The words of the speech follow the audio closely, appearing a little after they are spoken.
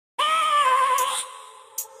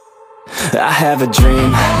I have a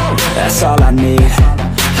dream, that's all I need.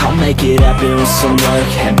 I'll make it happen with some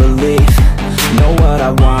work and belief. Know what I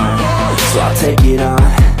want, so I'll take it on.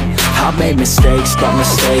 I've made mistakes, but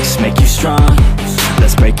mistakes make you strong.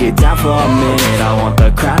 Let's break it down for a minute. I want the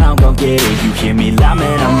crown, I'm gon' get it. You hear me loud,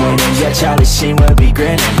 man, I'm winning. Yeah, Charlie Sheen will be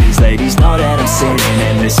grinning. These ladies know that I'm sinning,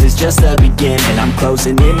 and this is just the beginning. I'm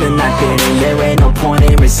closing in the ninth inning, there ain't no point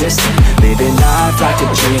in resisting. Living life like a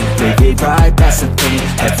dream, live it right, that's the thing.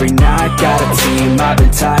 Every night, got a team, I've been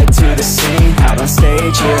tied to the scene. Out on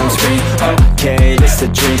stage, hear them scream, okay, this a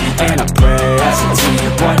dream. And I pray as a team,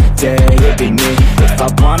 one day it'll be me. If I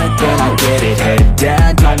want it, then I get it. Head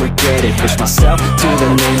down, don't regret it. Push myself to the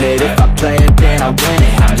limit. If I play it, then I win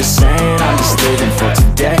it. I'm just saying, I'm just living for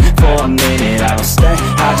today. For a minute, I don't stay,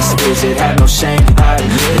 I just visit. Have no shame, I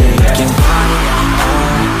admit it. Looking right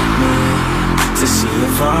at me to see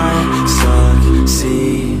if I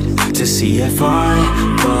succeed, to see if I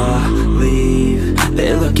believe.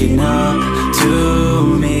 They're looking up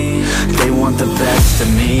to me. They want the best of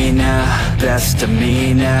me now, best of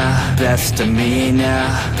me now, best of me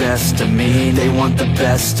now, best of me. They want the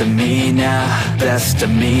best of me now, best of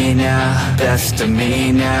me now, best of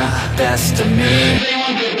me now, best of me. They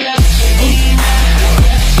want the best of me now.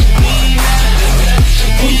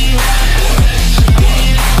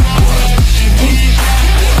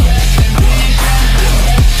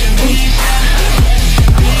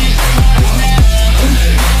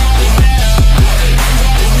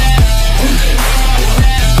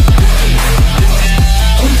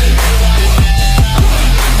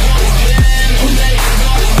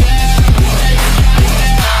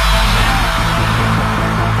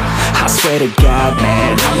 Swear to God,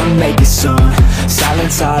 man, I'ma make it soon.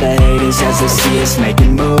 Silence all the haters as they see us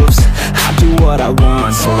making moves. I do what I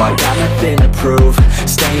want, so I got nothing to prove.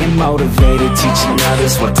 Staying motivated, teaching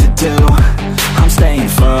others what to do. I'm staying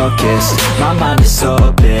focused, my mind is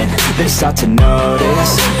open. They start to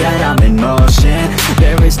notice that I'm in motion.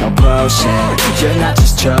 There is no potion, you're not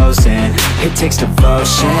just chosen. It takes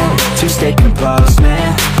devotion to stay composed,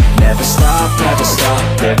 man. Never stop,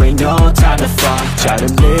 there ain't no time to fall. Try to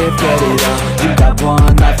live, get it up, you got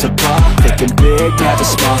one life to ball. Thinking big, never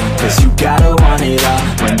small, cause you gotta want it all.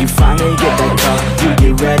 When you finally get that call, you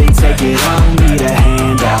get ready, take it on. Need a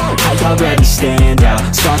handout, I already stand out.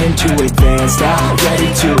 Starting to advance now,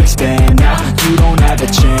 ready to expand now. You don't have a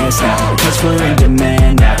chance now, cause we're in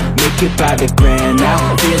demand now. Make it by the grand now,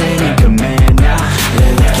 feeling in command now.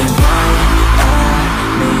 They're looking right at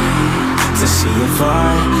me to see if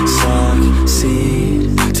I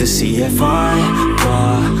succeed, to see if I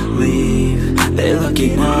believe. They're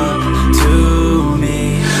looking up to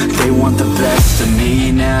me. They want the best of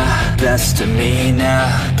me now, best of me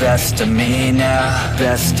now, best of me now,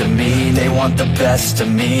 best of me. They want the best of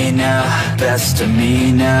me now, best of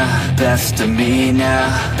me now, best of me now,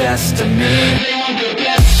 best of me.